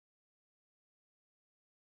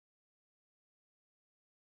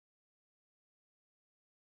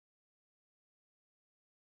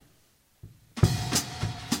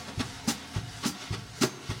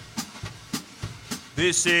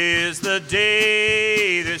This is the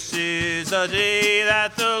day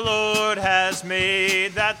that the Lord has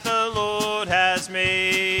made, that the Lord has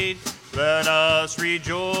made. Let us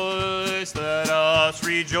rejoice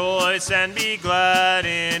and be glad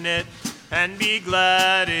in it, and be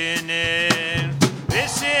glad in it.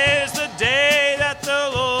 This is the day that the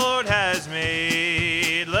Lord has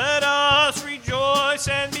made. Let us rejoice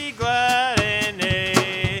and be glad in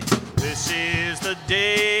it. This is the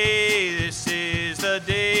day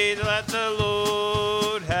that the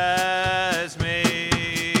Lord has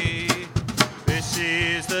made. This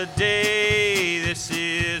is the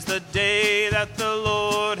day that the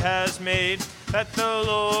Lord has made, that the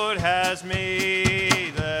Lord has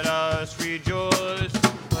made. Let us rejoice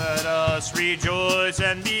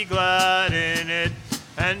and be glad in it,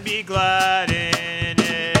 and be glad in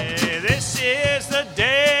it. This is the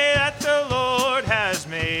day that the Lord has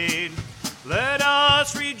made. Let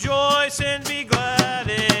us rejoice and be glad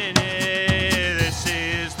in it. This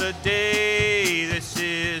is the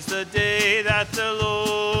day that the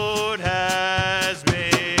Lord has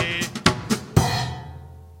made.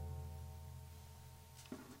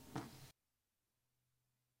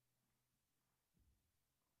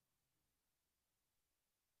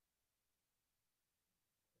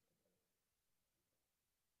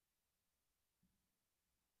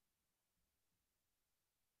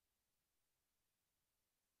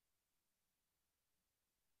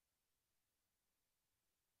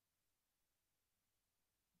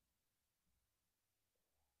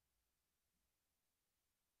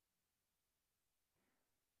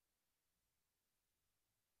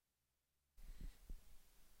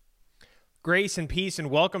 Grace and peace and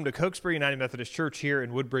welcome to Cokesbury United Methodist Church here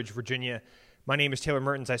in Woodbridge, Virginia. My name is Taylor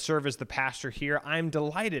Mertens. I serve as the pastor here. I'm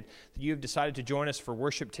delighted that you have decided to join us for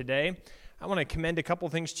worship today. I want to commend a couple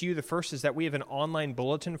things to you. The first is that we have an online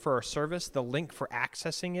bulletin for our service. The link for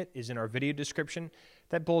accessing it is in our video description.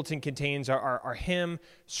 That bulletin contains our hymn,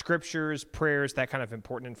 scriptures, prayers, that kind of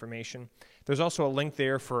important information. There's also a link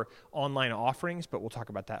there for online offerings, but we'll talk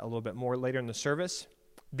about that a little bit more later in the service.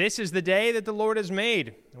 This is the day that the Lord has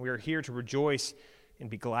made, and we are here to rejoice and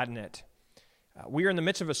be glad in it. We are in the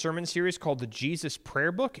midst of a sermon series called the Jesus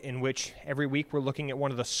Prayer Book, in which every week we're looking at one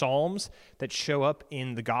of the Psalms that show up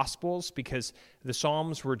in the Gospels, because the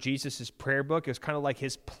Psalms were Jesus' prayer book. It was kind of like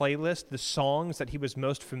his playlist, the songs that he was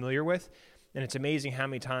most familiar with, and it's amazing how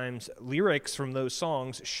many times lyrics from those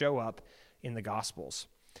songs show up in the Gospels.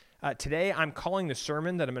 Today I'm calling the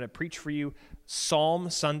sermon that I'm going to preach for you Psalm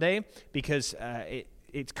Sunday, because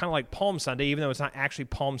it's kind of like Palm Sunday, even though it's not actually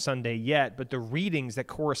Palm Sunday yet, but the readings that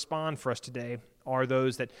correspond for us today are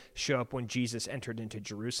those that show up when Jesus entered into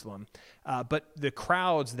Jerusalem. But the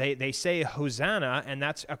crowds, they say Hosanna, and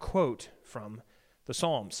that's a quote from the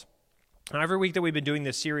Psalms. Now, every week that we've been doing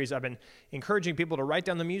this series, I've been encouraging people to write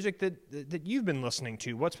down the music that you've been listening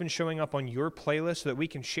to, what's been showing up on your playlist, so that we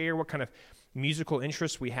can share what kind of musical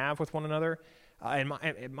interests we have with one another.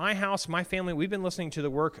 In my house, my family, we've been listening to the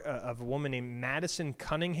work of a woman named Madison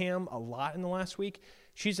Cunningham a lot in the last week.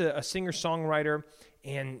 She's a singer-songwriter,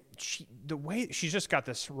 and she's just got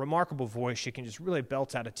this remarkable voice. She can just really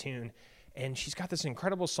belt out a tune, and she's got this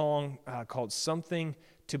incredible song called Something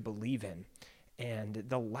to Believe In. And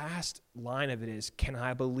the last line of it is, "Can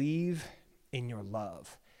I believe in your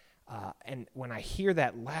love?" And when I hear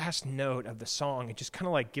that last note of the song, it just kind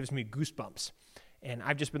of like gives me goosebumps. And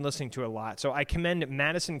I've just been listening to it a lot. So I commend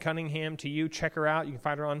Madison Cunningham to you. Check her out. You can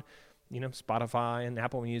find her on, Spotify and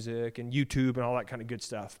Apple Music and YouTube and all that kind of good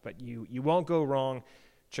stuff. But you won't go wrong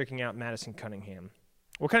checking out Madison Cunningham.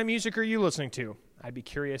 What kind of music are you listening to? I'd be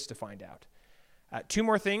curious to find out. Two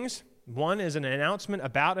more things. One is an announcement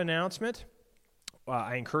about an announcement.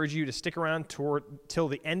 I encourage you to stick around till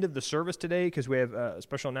the end of the service today, because we have a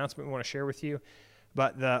special announcement we want to share with you.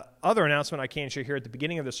 But the other announcement I can share here at the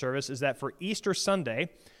beginning of the service is that for Easter Sunday,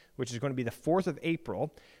 which is going to be the 4th of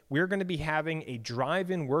April, we're going to be having a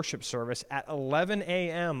drive-in worship service at 11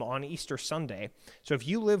 a.m. on Easter Sunday. So if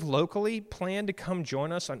you live locally, plan to come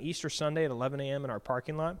join us on Easter Sunday at 11 a.m. in our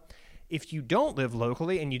parking lot. If you don't live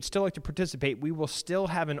locally and you'd still like to participate, we will still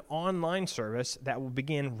have an online service that will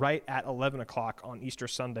begin right at 11 o'clock on Easter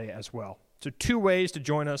Sunday as well. So 2 ways to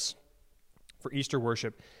join us for Easter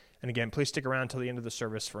worship. And again, please stick around till the end of the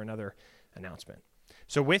service for another announcement.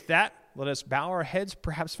 So with that, let us bow our heads,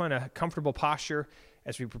 perhaps find a comfortable posture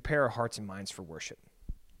as we prepare our hearts and minds for worship.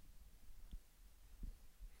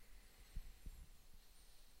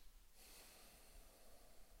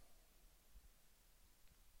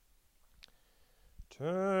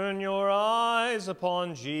 Turn your eyes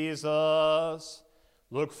upon Jesus.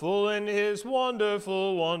 Look full in his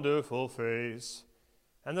wonderful, wonderful face.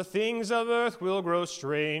 and the things of earth will grow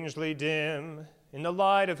strangely dim in the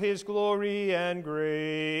light of his glory and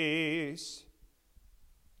grace.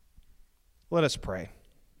 Let us pray.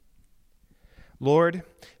 Lord,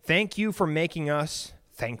 thank you for making us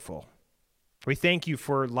thankful. We thank you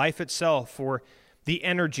for life itself, for the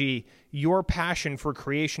energy your passion for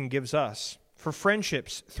creation gives us, for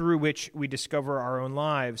friendships through which we discover our own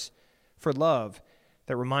lives, for love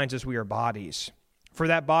that reminds us we are bodies, for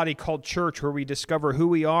that body called church where we discover who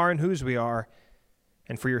we are and whose we are,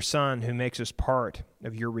 and for your Son who makes us part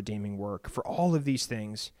of your redeeming work. For all of these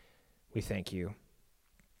things, we thank you.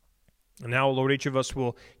 And now, Lord, each of us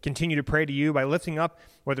will continue to pray to you by lifting up,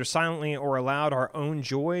 whether silently or aloud, our own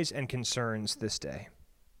joys and concerns this day.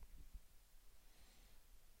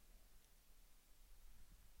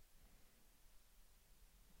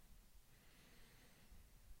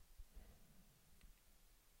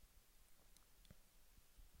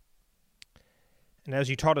 And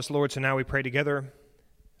as you taught us, Lord, so now we pray together.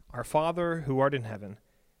 Our Father, who art in heaven,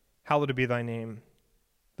 hallowed be thy name.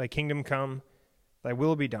 Thy kingdom come, thy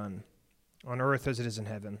will be done, on earth as it is in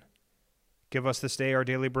heaven. Give us this day our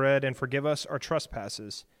daily bread, and forgive us our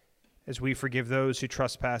trespasses, as we forgive those who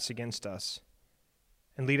trespass against us.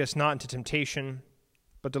 And lead us not into temptation,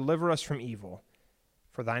 but deliver us from evil.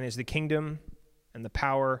 For thine is the kingdom, and the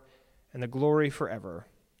power, and the glory forever.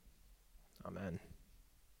 Amen.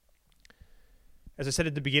 As I said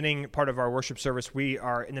at the beginning part of our worship service, we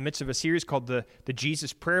are in the midst of a series called the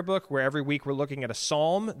Jesus Prayer Book, where every week we're looking at a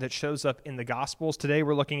psalm that shows up in the Gospels. Today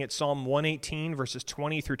we're looking at Psalm 118, verses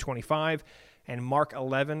 20 through 25, and Mark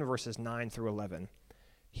 11, verses 9 through 11.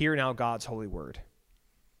 Hear now God's holy word.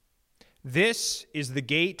 This is the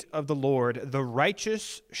gate of the Lord, the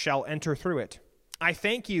righteous shall enter through it. I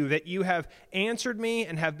thank you that you have answered me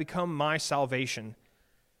and have become my salvation.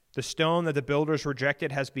 The stone that the builders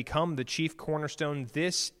rejected has become the chief cornerstone.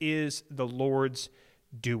 This is the Lord's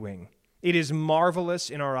doing. It is marvelous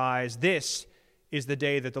in our eyes. This is the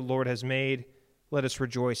day that the Lord has made. Let us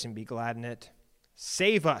rejoice and be glad in it.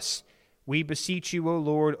 Save us, we beseech you, O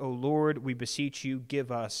Lord. O Lord, we beseech you,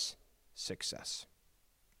 give us success.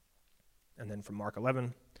 And then from Mark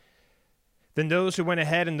 11. Then those who went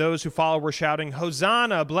ahead and those who followed were shouting,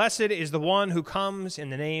 Hosanna, blessed is the one who comes in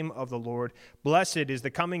the name of the Lord. Blessed is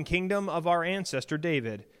the coming kingdom of our ancestor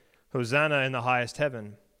David. Hosanna in the highest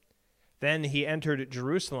heaven. Then he entered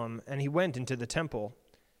Jerusalem, and he went into the temple.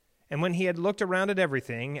 And when he had looked around at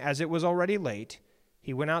everything, as it was already late,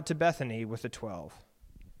 he went out to Bethany with the 12.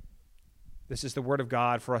 This is the word of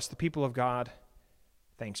God for us, the people of God.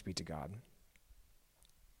 Thanks be to God.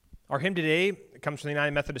 Our hymn today comes from the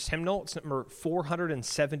United Methodist Hymnal. It's number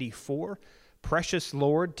 474, Precious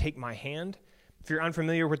Lord, Take My Hand. If you're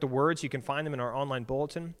unfamiliar with the words, you can find them in our online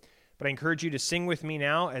bulletin. But I encourage you to sing with me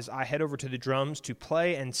now as I head over to the drums to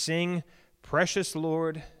play and sing, Precious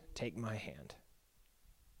Lord, Take My Hand.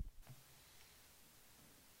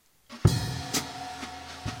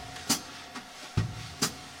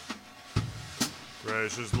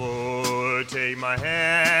 Precious Lord, take my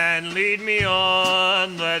hand, lead me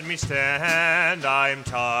on, let me stand. I am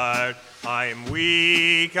tired, I am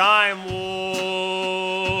weak, I am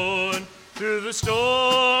worn. Through the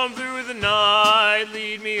storm, through the night,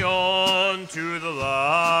 lead me on to the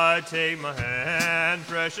light. Take my hand,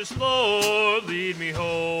 precious Lord, lead me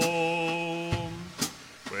home.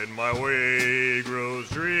 When my way grows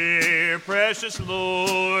drear, precious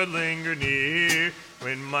Lord, linger near.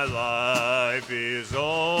 When my life is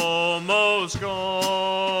almost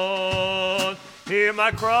gone, hear my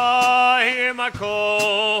cry, hear my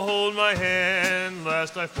call, hold my hand,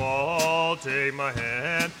 lest I fall. Take my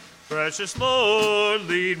hand, precious Lord,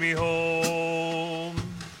 lead me home.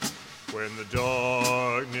 When the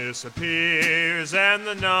darkness appears and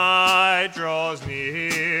the night draws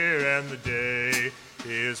near and the day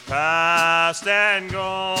is past and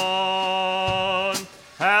gone,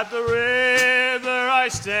 at the river I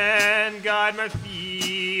stand, guide my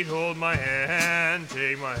feet, hold my hand,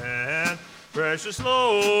 take my hand, precious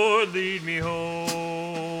Lord, lead me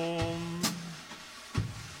home.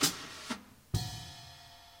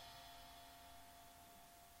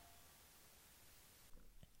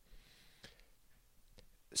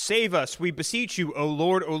 Save us, we beseech you, O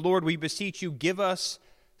Lord, we beseech you, give us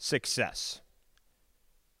success.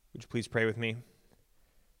 Would you please pray with me?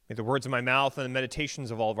 May the words of my mouth and the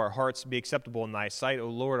meditations of all of our hearts be acceptable in thy sight, O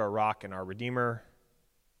Lord, our rock and our redeemer.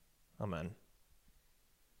 Amen.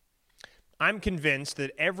 I'm convinced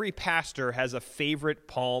that every pastor has a favorite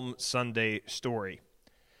Palm Sunday story.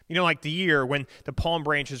 Like the year when the palm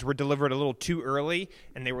branches were delivered a little too early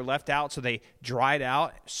and they were left out, so they dried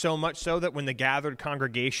out, so much so that when the gathered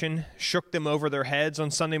congregation shook them over their heads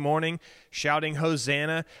on Sunday morning, shouting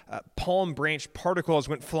Hosanna, palm branch particles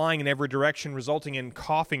went flying in every direction, resulting in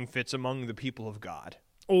coughing fits among the people of God.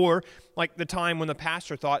 Or like the time when the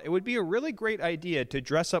pastor thought it would be a really great idea to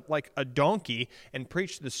dress up like a donkey and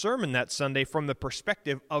preach the sermon that Sunday from the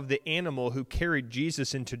perspective of the animal who carried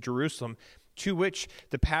Jesus into Jerusalem, to which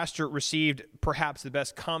the pastor received perhaps the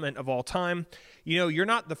best comment of all time. You're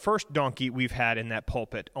not the first donkey we've had in that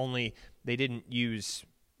pulpit, only they didn't use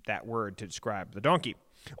that word to describe the donkey.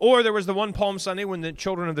 Or there was the one Palm Sunday when the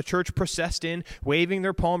children of the church processed in, waving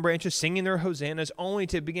their palm branches, singing their hosannas, only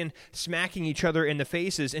to begin smacking each other in the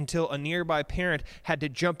faces until a nearby parent had to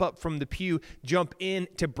jump up from the pew, jump in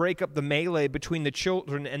to break up the melee between the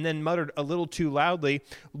children, and then muttered a little too loudly,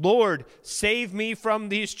 "Lord, save me from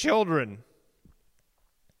these children."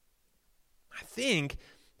 I think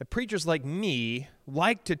that preachers like me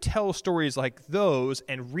like to tell stories like those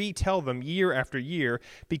and retell them year after year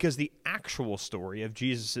because the actual story of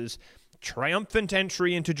Jesus' triumphant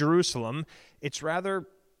entry into Jerusalem, it's rather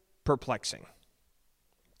perplexing.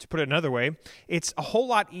 To put it another way, it's a whole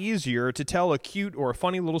lot easier to tell a cute or a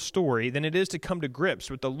funny little story than it is to come to grips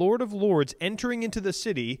with the Lord of Lords entering into the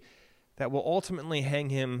city that will ultimately hang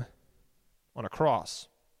him on a cross.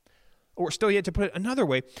 Or still yet, to put it another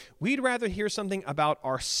way, we'd rather hear something about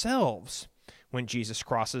ourselves when Jesus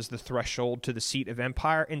crosses the threshold to the seat of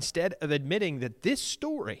empire, instead of admitting that this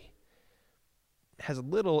story has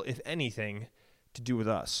little, if anything, to do with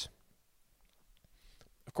us.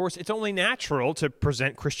 Of course, it's only natural to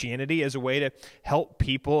present Christianity as a way to help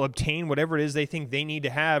people obtain whatever it is they think they need to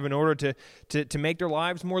have in order to make their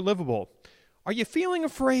lives more livable. Are you feeling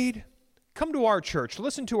afraid? Come to our church.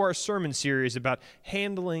 Listen to our sermon series about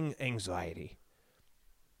handling anxiety.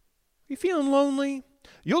 Are you feeling lonely?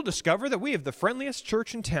 You'll discover that we have the friendliest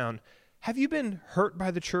church in town. Have you been hurt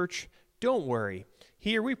by the church? Don't worry.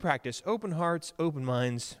 Here we practice open hearts, open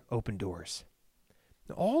minds, open doors.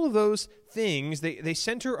 Now, all of those things, they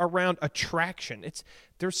center around attraction.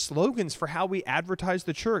 They're slogans for how we advertise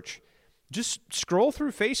the church. Just scroll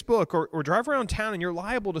through Facebook or drive around town and you're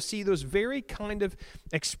liable to see those very kind of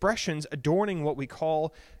expressions adorning what we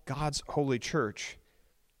call God's holy church.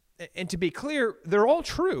 And to be clear, they're all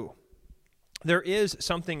true. There is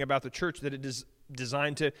something about the church that it is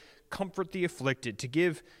designed to comfort the afflicted, to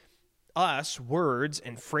give us words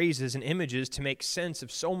and phrases and images to make sense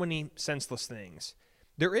of so many senseless things.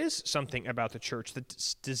 There is something about the church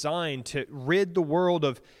that's designed to rid the world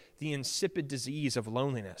of the insipid disease of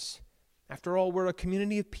loneliness. After all, we're a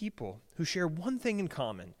community of people who share one thing in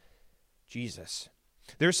common: Jesus.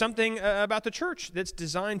 There's something about the church that's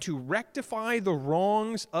designed to rectify the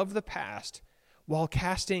wrongs of the past while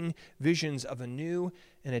casting visions of a new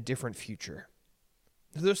and a different future.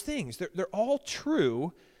 Those things, they're all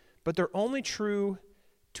true, but they're only true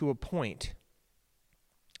to a point.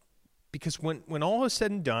 Because when all is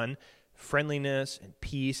said and done, friendliness and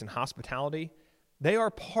peace and hospitality, they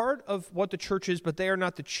are part of what the church is, but they are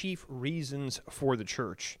not the chief reasons for the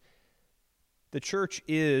church. The church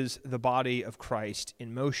is the body of Christ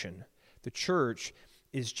in motion. The church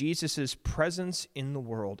is Jesus' presence in the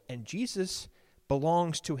world, and Jesus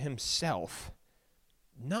belongs to himself,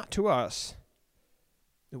 not to us.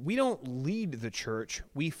 We don't lead the church,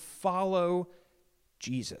 we follow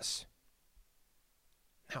Jesus.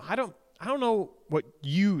 Now, I don't know what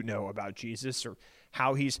you know about Jesus or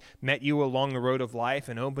how he's met you along the road of life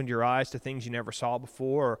and opened your eyes to things you never saw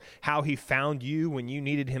before, or how he found you when you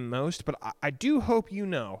needed him most. But I do hope you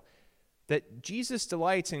know that Jesus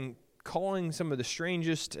delights in calling some of the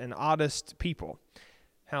strangest and oddest people,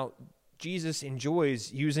 how Jesus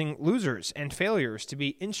enjoys using losers and failures to be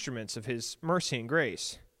instruments of his mercy and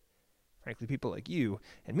grace. Frankly, people like you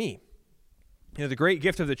and me. The great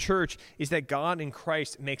gift of the church is that God in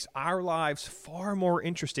Christ makes our lives far more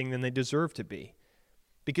interesting than they deserve to be.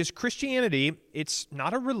 Because Christianity, it's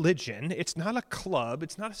not a religion, it's not a club,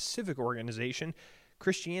 it's not a civic organization.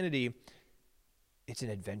 Christianity, it's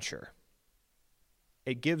an adventure.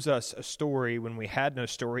 It gives us a story when we had no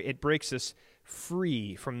story. It breaks us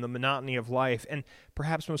free from the monotony of life. And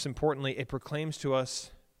perhaps most importantly, it proclaims to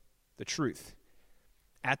us the truth.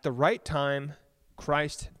 At the right time,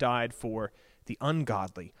 Christ died for the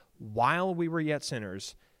ungodly. While we were yet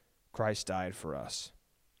sinners, Christ died for us.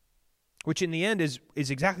 Which in the end is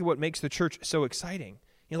exactly what makes the church so exciting.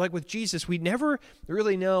 Like with Jesus, we never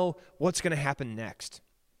really know what's going to happen next.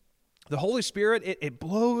 The Holy Spirit, it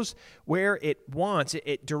blows where it wants.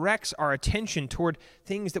 It directs our attention toward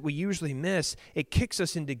things that we usually miss. It kicks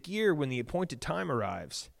us into gear when the appointed time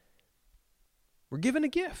arrives. We're given a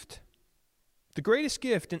gift. The greatest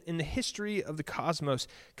gift in the history of the cosmos,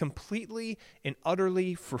 completely and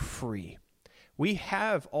utterly for free. We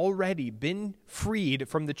have already been freed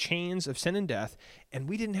from the chains of sin and death, and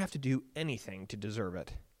we didn't have to do anything to deserve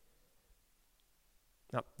it.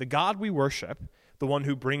 Now, the God we worship, the one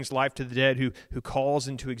who brings life to the dead, who calls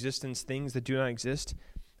into existence things that do not exist,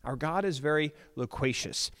 our God is very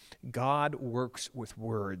loquacious. God works with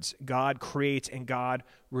words. God creates and God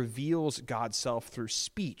reveals God's self through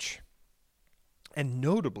speech. And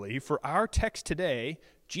notably, for our text today,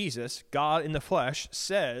 Jesus, God in the flesh,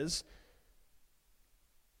 says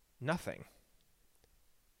nothing.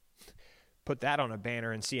 Put that on a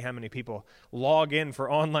banner and see how many people log in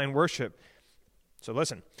for online worship. So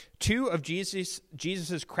listen, two of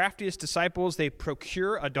Jesus' craftiest disciples, they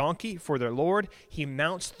procure a donkey for their Lord. He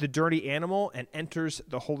mounts the dirty animal and enters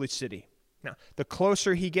the holy city. Now, the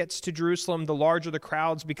closer he gets to Jerusalem, the larger the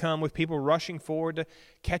crowds become, with people rushing forward to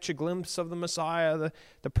catch a glimpse of the Messiah,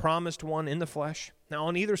 the promised one in the flesh. Now,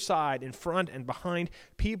 on either side, in front and behind,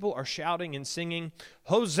 people are shouting and singing,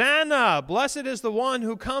 "Hosanna! Blessed is the one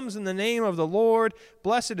who comes in the name of the Lord.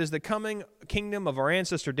 Blessed is the coming kingdom of our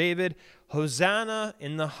ancestor David. Hosanna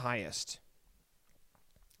in the highest."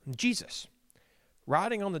 Jesus,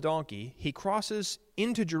 riding on the donkey, he crosses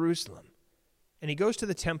into Jerusalem, and he goes to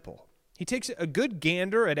the temple. He takes a good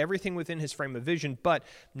gander at everything within his frame of vision, but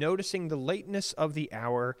noticing the lateness of the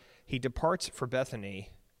hour, he departs for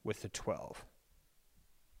Bethany with the 12.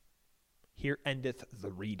 Here endeth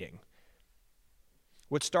the reading.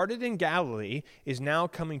 What started in Galilee is now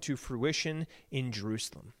coming to fruition in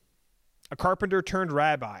Jerusalem. A carpenter turned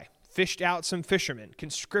rabbi, fished out some fishermen,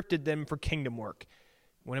 conscripted them for kingdom work,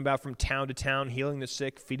 went about from town to town, healing the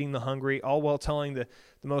sick, feeding the hungry, all while telling the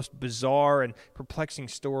most bizarre and perplexing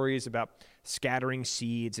stories about scattering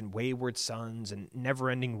seeds and wayward sons and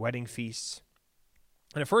never-ending wedding feasts.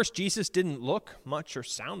 And at first, Jesus didn't look much or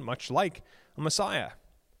sound much like a Messiah.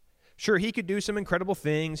 Sure, he could do some incredible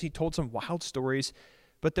things. He told some wild stories.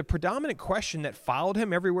 But the predominant question that followed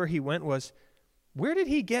him everywhere he went was, where did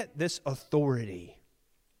he get this authority?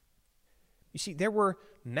 You see, there were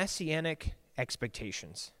messianic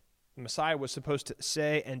expectations. The Messiah was supposed to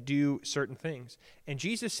say and do certain things. And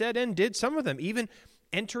Jesus said and did some of them. Even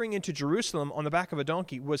entering into Jerusalem on the back of a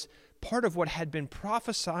donkey was part of what had been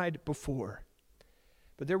prophesied before.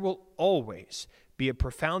 But there will always be a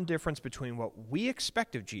profound difference between what we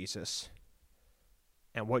expect of Jesus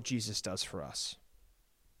and what Jesus does for us.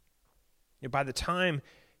 By the time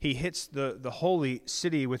he hits the holy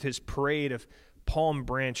city with his parade of palm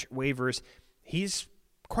branch wavers, he's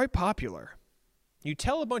quite popular. You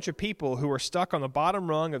tell a bunch of people who are stuck on the bottom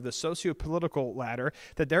rung of the socio-political ladder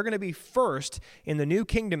that they're going to be first in the new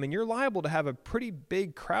kingdom, and you're liable to have a pretty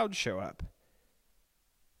big crowd show up.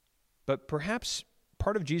 But perhaps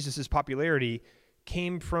part of Jesus' popularity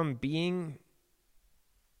came from being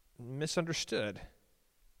misunderstood.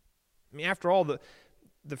 I mean, after all, the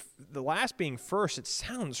last being first, it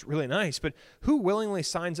sounds really nice, but who willingly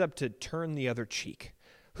signs up to turn the other cheek?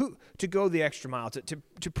 Who to go the extra mile,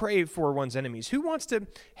 to pray for one's enemies? Who wants to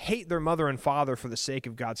hate their mother and father for the sake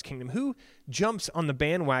of God's kingdom? Who jumps on the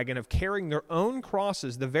bandwagon of carrying their own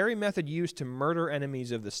crosses, the very method used to murder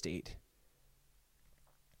enemies of the state?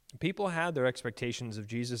 People had their expectations of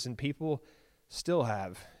Jesus, and people still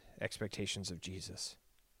have expectations of Jesus.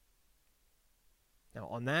 Now,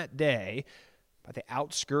 on that day, by the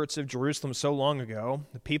outskirts of Jerusalem so long ago,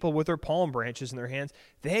 the people with their palm branches in their hands,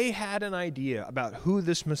 they had an idea about who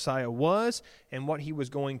this Messiah was and what he was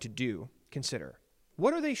going to do. Consider,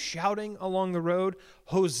 what are they shouting along the road?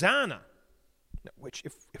 Hosanna! Which,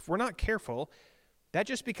 if we're not careful, that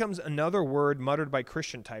just becomes another word muttered by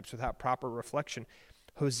Christian types without proper reflection.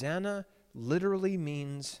 Hosanna literally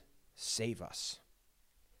means save us.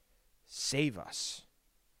 Save us.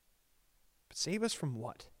 But save us from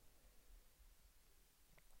what?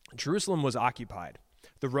 Jerusalem was occupied.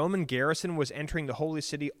 The Roman garrison was entering the holy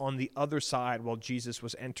city on the other side while Jesus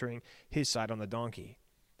was entering his side on the donkey.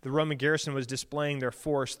 The Roman garrison was displaying their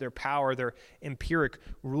force, their power, their empiric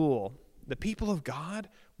rule. The people of God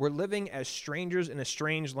were living as strangers in a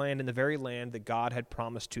strange land, in the very land that God had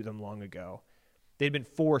promised to them long ago. They'd been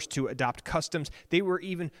forced to adopt customs. They were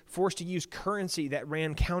even forced to use currency that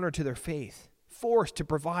ran counter to their faith. Forced to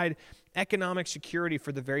provide economic security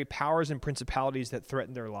for the very powers and principalities that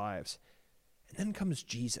threatened their lives. And then comes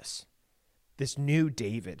Jesus, this new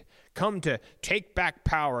David, come to take back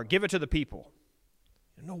power, give it to the people.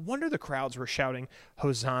 No wonder the crowds were shouting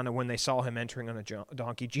Hosanna when they saw him entering on a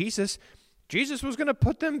donkey. Jesus was going to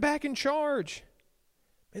put them back in charge.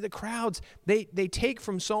 The crowds, they take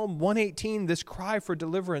from Psalm 118 this cry for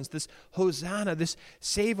deliverance, this Hosanna, this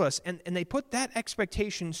save us, and they put that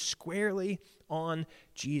expectation squarely on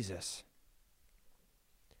Jesus.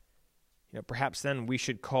 Perhaps then we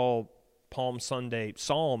should call Palm Sunday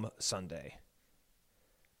Psalm Sunday.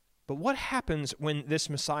 But what happens when this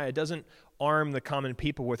Messiah doesn't arm the common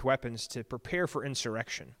people with weapons to prepare for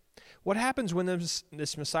insurrection? What happens when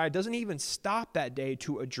this Messiah doesn't even stop that day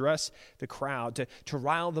to address the crowd, to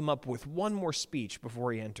rile them up with one more speech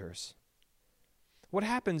before he enters? What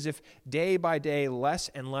happens if day by day less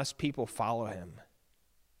and less people follow him?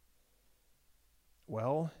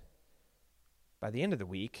 Well, by the end of the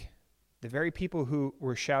week, the very people who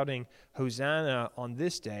were shouting Hosanna on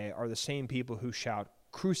this day are the same people who shout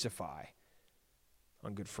crucify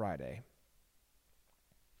on Good Friday.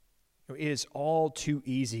 It is all too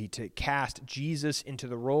easy to cast Jesus into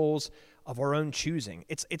the roles of our own choosing.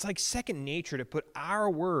 It's like second nature to put our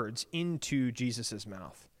words into Jesus'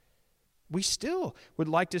 mouth. We still would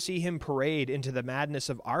like to see him parade into the madness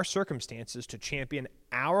of our circumstances to champion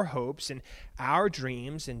our hopes and our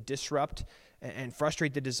dreams and disrupt and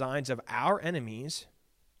frustrate the designs of our enemies.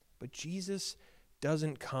 But Jesus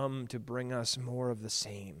doesn't come to bring us more of the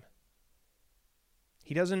same.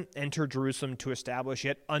 He doesn't enter Jerusalem to establish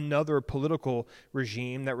yet another political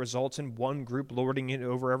regime that results in one group lording it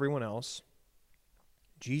over everyone else.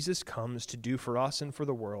 Jesus comes to do for us and for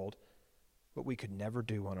the world what we could never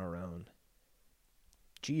do on our own.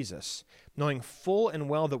 Jesus, knowing full and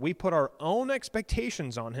well that we put our own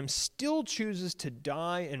expectations on him, still chooses to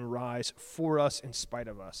die and rise for us in spite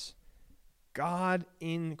of us. God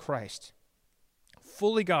in Christ,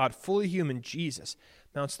 fully God, fully human, Jesus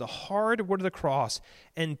mounts the hard wood of the cross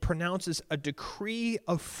and pronounces a decree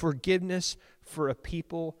of forgiveness for a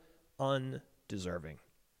people undeserving.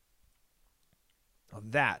 Now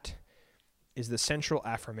that is the central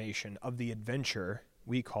affirmation of the adventure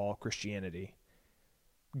we call Christianity.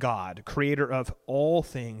 God, creator of all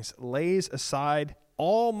things, lays aside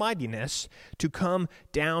almightiness to come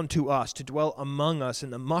down to us, to dwell among us in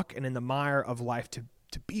the muck and in the mire of life, to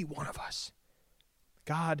be one of us.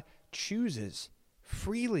 God chooses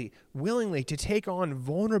freely, willingly to take on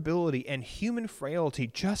vulnerability and human frailty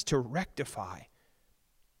just to rectify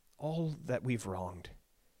all that we've wronged.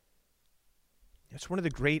 It's one of the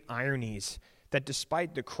great ironies that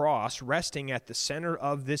despite the cross resting at the center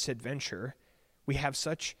of this adventure, we have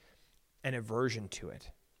such an aversion to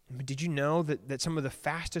it. Did you know that some of the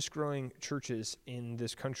fastest growing churches in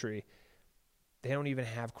this country, they don't even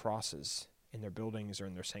have crosses in their buildings or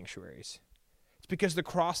in their sanctuaries? It's because the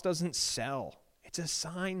cross doesn't sell. It's a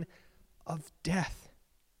sign of death.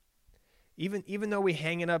 Even though we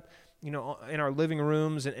hang it up, in our living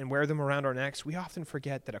rooms and wear them around our necks, we often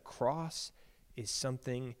forget that a cross is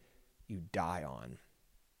something you die on.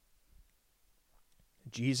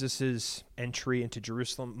 Jesus' entry into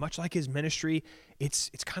Jerusalem, much like his ministry, it's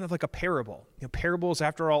kind of like a parable. Parables,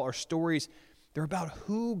 after all, are stories. They're about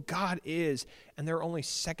who God is, and they're only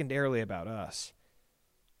secondarily about us.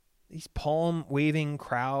 These palm-waving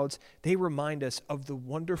crowds, they remind us of the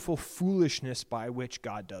wonderful foolishness by which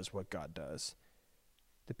God does what God does.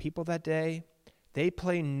 The people that day, they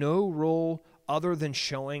play no role other than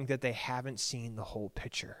showing that they haven't seen the whole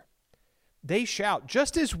picture. They shout,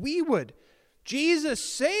 just as we would, Jesus,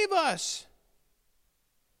 save us!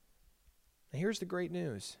 Now here's the great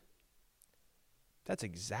news. That's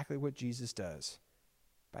exactly what Jesus does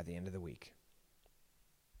by the end of the week.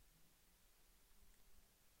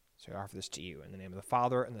 So I offer this to you in the name of the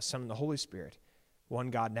Father, and the Son, and the Holy Spirit,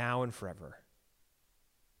 one God now and forever.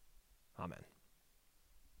 Amen.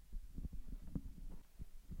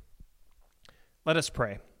 Let us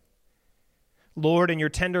pray. Lord, in your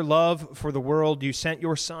tender love for the world, you sent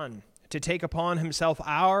your Son to take upon himself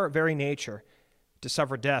our very nature, to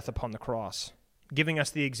suffer death upon the cross, giving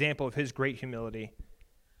us the example of his great humility.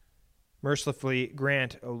 Mercifully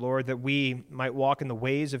grant, O Lord, that we might walk in the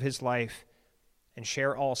ways of his life and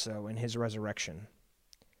share also in his resurrection.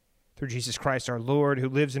 Through Jesus Christ our Lord, who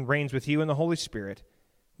lives and reigns with you in the Holy Spirit,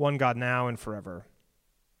 one God now and forever.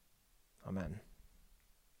 Amen.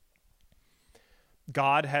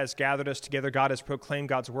 God has gathered us together. God has proclaimed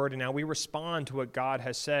God's word, and now we respond to what God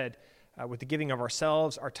has said with the giving of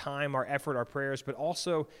ourselves, our time, our effort, our prayers, but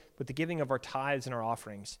also with the giving of our tithes and our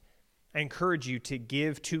offerings. I encourage you to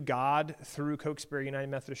give to God through Cokesbury United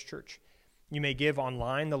Methodist Church. You may give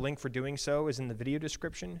online. The link for doing so is in the video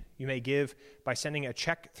description. You may give by sending a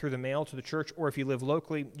check through the mail to the church, or if you live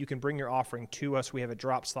locally, you can bring your offering to us. We have a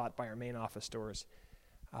drop slot by our main office doors.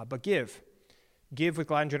 But give. Give with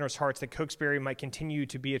glad and generous hearts that Cokesbury might continue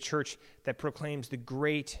to be a church that proclaims the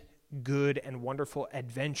great good and wonderful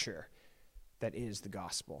adventure that is the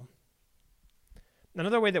gospel.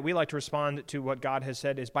 Another way that we like to respond to what God has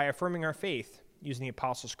said is by affirming our faith using the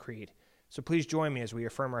Apostles' Creed. So please join me as we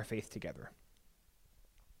affirm our faith together.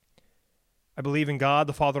 I believe in God,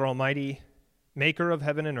 the Father Almighty, maker of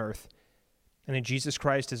heaven and earth, and in Jesus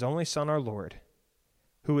Christ, his only Son, our Lord,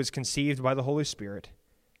 who was conceived by the Holy Spirit,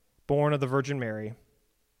 born of the Virgin Mary,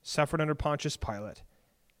 suffered under Pontius Pilate,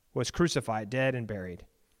 was crucified, dead, and buried.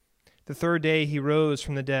 The third day he rose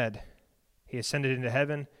from the dead. He ascended into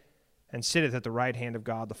heaven and sitteth at the right hand of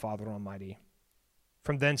God the Father Almighty.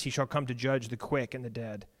 From thence he shall come to judge the quick and the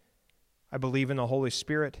dead. I believe in the Holy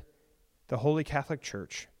Spirit, the Holy Catholic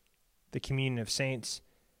Church, the communion of saints,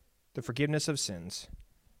 the forgiveness of sins,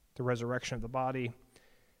 the resurrection of the body,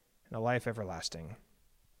 and a life everlasting.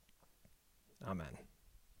 Amen.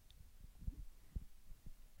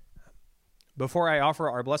 Before I offer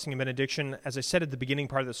our blessing and benediction, as I said at the beginning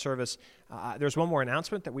part of the service, there's one more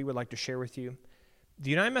announcement that we would like to share with you. The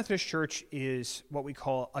United Methodist Church is what we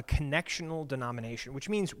call a connectional denomination, which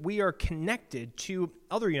means we are connected to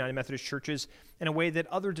other United Methodist churches in a way that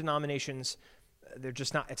other denominations,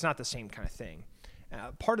 it's not the same kind of thing.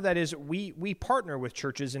 Part of that is we partner with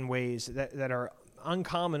churches in ways that are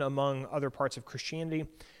uncommon among other parts of Christianity,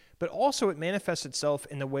 but also it manifests itself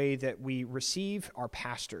in the way that we receive our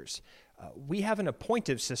pastors. We have an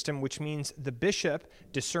appointive system, which means the bishop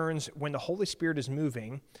discerns when the Holy Spirit is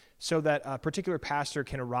moving so that a particular pastor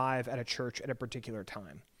can arrive at a church at a particular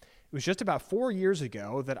time. It was just about 4 years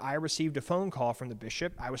ago that I received a phone call from the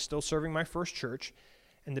bishop. I was still serving my first church,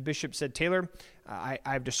 and the bishop said, Taylor,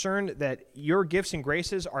 I've discerned that your gifts and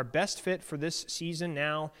graces are best fit for this season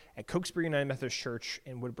now at Cokesbury United Methodist Church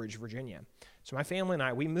in Woodbridge, Virginia. So my family and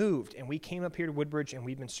I, we moved, and we came up here to Woodbridge, and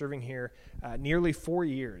we've been serving here nearly 4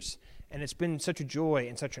 years. And it's been such a joy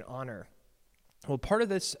and such an honor. Well, part of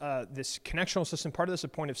this connectional system, part of this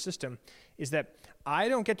appointive system, is that I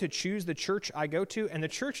don't get to choose the church I go to, and the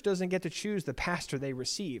church doesn't get to choose the pastor they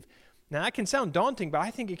receive. Now, that can sound daunting, but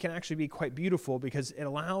I think it can actually be quite beautiful because it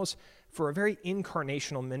allows for a very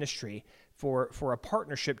incarnational ministry, for a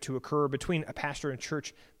partnership to occur between a pastor and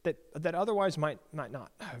church that otherwise might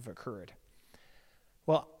not have occurred.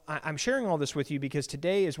 Well, I'm sharing all this with you because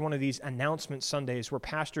today is one of these announcement Sundays where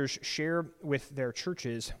pastors share with their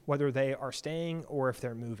churches whether they are staying or if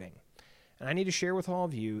they're moving. And I need to share with all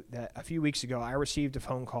of you that a few weeks ago I received a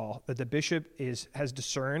phone call that the bishop has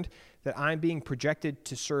discerned that I'm being projected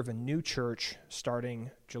to serve a new church starting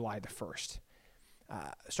July the 1st.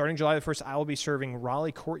 Starting July the 1st, I will be serving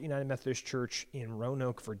Raleigh Court United Methodist Church in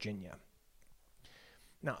Roanoke, Virginia.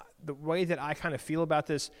 Now, the way that I kind of feel about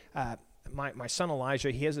this, my son Elijah,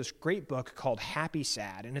 he has this great book called Happy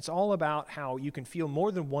Sad, and it's all about how you can feel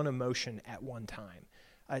more than one emotion at one time.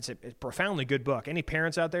 It's a profoundly good book. Any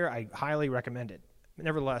parents out there, I highly recommend it.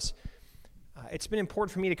 Nevertheless, it's been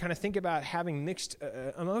important for me to kind of think about having mixed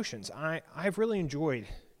emotions. I've really enjoyed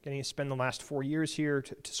getting to spend the last 4 years here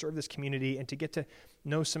to serve this community and to get to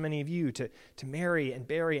know so many of you, to marry and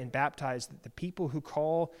bury and baptize the people who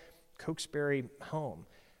call Cokesbury home.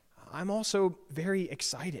 I'm also very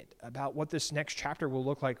excited about what this next chapter will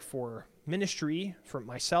look like for ministry, for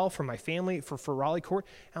myself, for my family, for Raleigh Court.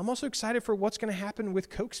 I'm also excited for what's going to happen with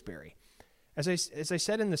Cokesbury. As I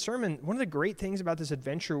said in the sermon, one of the great things about this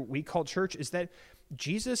adventure we call church is that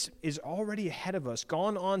Jesus is already ahead of us,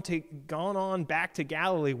 gone on back to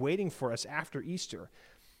Galilee, waiting for us after Easter.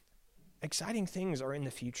 Exciting things are in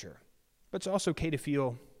the future, but it's also okay to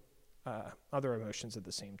feel other emotions at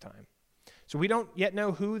the same time. So we don't yet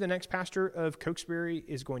know who the next pastor of Cokesbury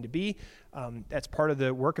is going to be. That's part of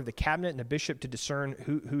the work of the cabinet and the bishop to discern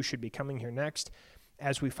who should be coming here next.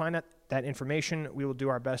 As we find out that information, we will do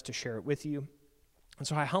our best to share it with you. And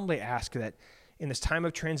so I humbly ask that in this time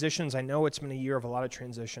of transitions, I know it's been a year of a lot of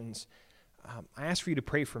transitions, I ask for you to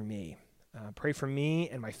pray for me. Pray for me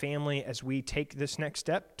and my family as we take this next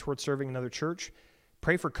step towards serving another church.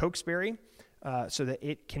 Pray for Cokesbury. So that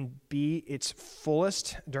it can be its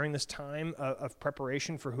fullest during this time of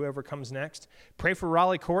preparation for whoever comes next. Pray for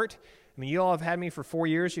Raleigh Court. I mean, you all have had me for 4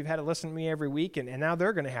 years. You've had to listen to me every week, and now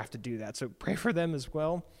they're going to have to do that. So pray for them as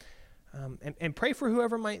well. And pray for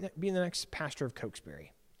whoever might be the next pastor of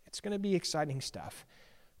Cokesbury. It's going to be exciting stuff.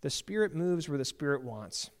 The Spirit moves where the Spirit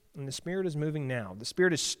wants, and the Spirit is moving now. The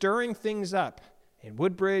Spirit is stirring things up in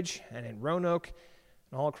Woodbridge and in Roanoke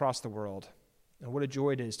and all across the world. And what a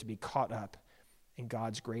joy it is to be caught up in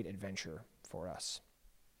God's great adventure for us.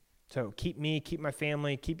 So keep me, keep my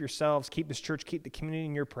family, keep yourselves, keep this church, keep the community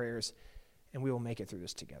in your prayers, and we will make it through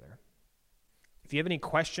this together. If you have any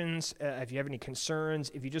questions, if you have any concerns,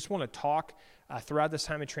 if you just want to talk throughout this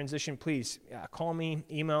time of transition, please call me,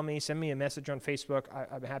 email me, send me a message on Facebook.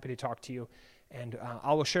 I'm happy to talk to you. And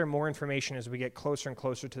I will share more information as we get closer and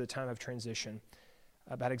closer to the time of transition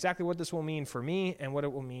about exactly what this will mean for me and what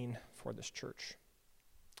it will mean for this church.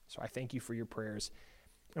 So I thank you for your prayers.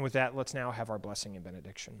 And with that, let's now have our blessing and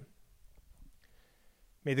benediction.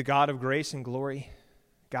 May the God of grace and glory,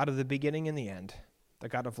 God of the beginning and the end, the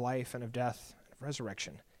God of life and of death,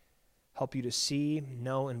 resurrection, help you to see,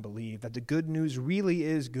 know, and believe that the good news really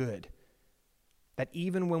is good, that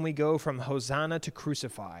even when we go from Hosanna to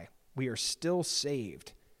crucify, we are still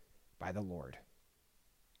saved by the Lord.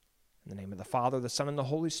 In the name of the Father, the Son, and the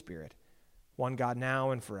Holy Spirit, one God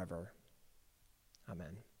now and forever.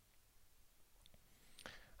 Amen.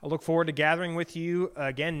 I look forward to gathering with you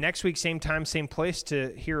again next week, same time, same place,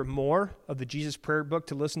 to hear more of the Jesus Prayer Book,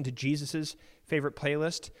 to listen to Jesus' favorite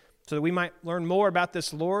playlist, so that we might learn more about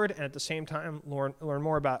this Lord and at the same time learn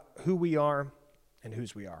more about who we are and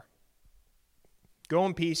whose we are. Go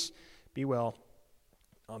in peace. Be well.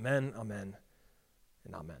 Amen, amen,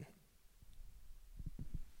 and amen.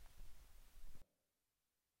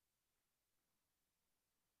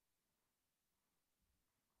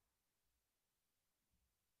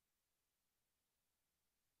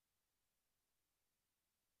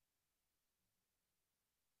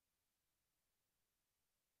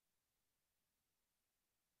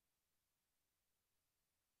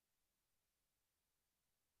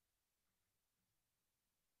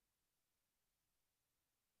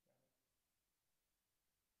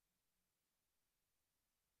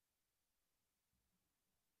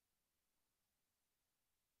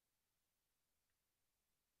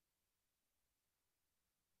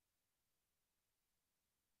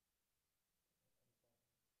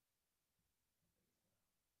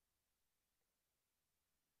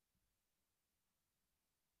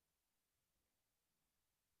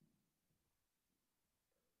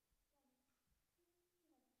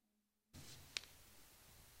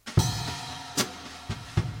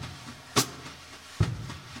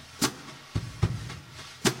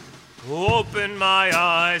 Open my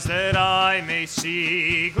eyes that I may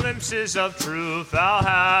see glimpses of truth thou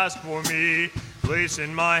hast for me. Place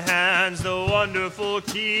in my hands the wonderful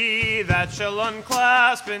key that shall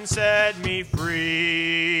unclasp and set me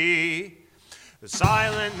free.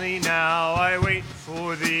 Silently now I wait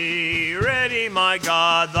for thee, ready, my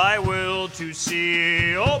God, thy will to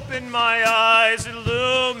see. Open my eyes,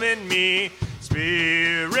 illumine me,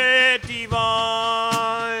 Spirit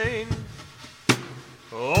divine.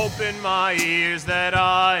 Open my ears that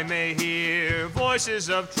I may hear voices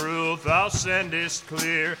of truth thou sendest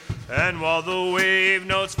clear. And while the wave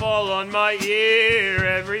notes fall on my ear,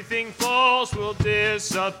 everything false will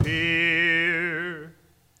disappear.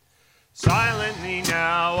 Silently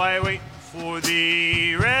now I wait for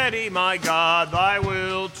thee, ready, my God, thy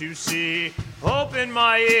will to see. Open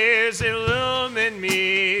my ears, illumine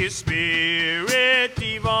me, Spirit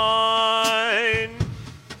divine.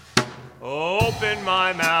 Open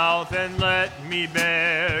my mouth and let me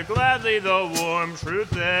bear gladly the warm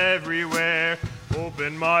truth everywhere.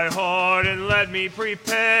 Open my heart and let me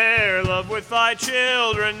prepare love with thy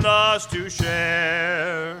children thus to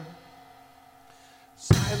share.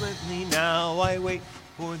 Silently now I wait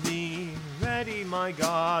for thee, ready, my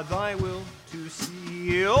God, thy will to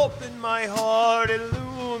see. Open my heart,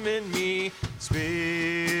 illumine me, Spirit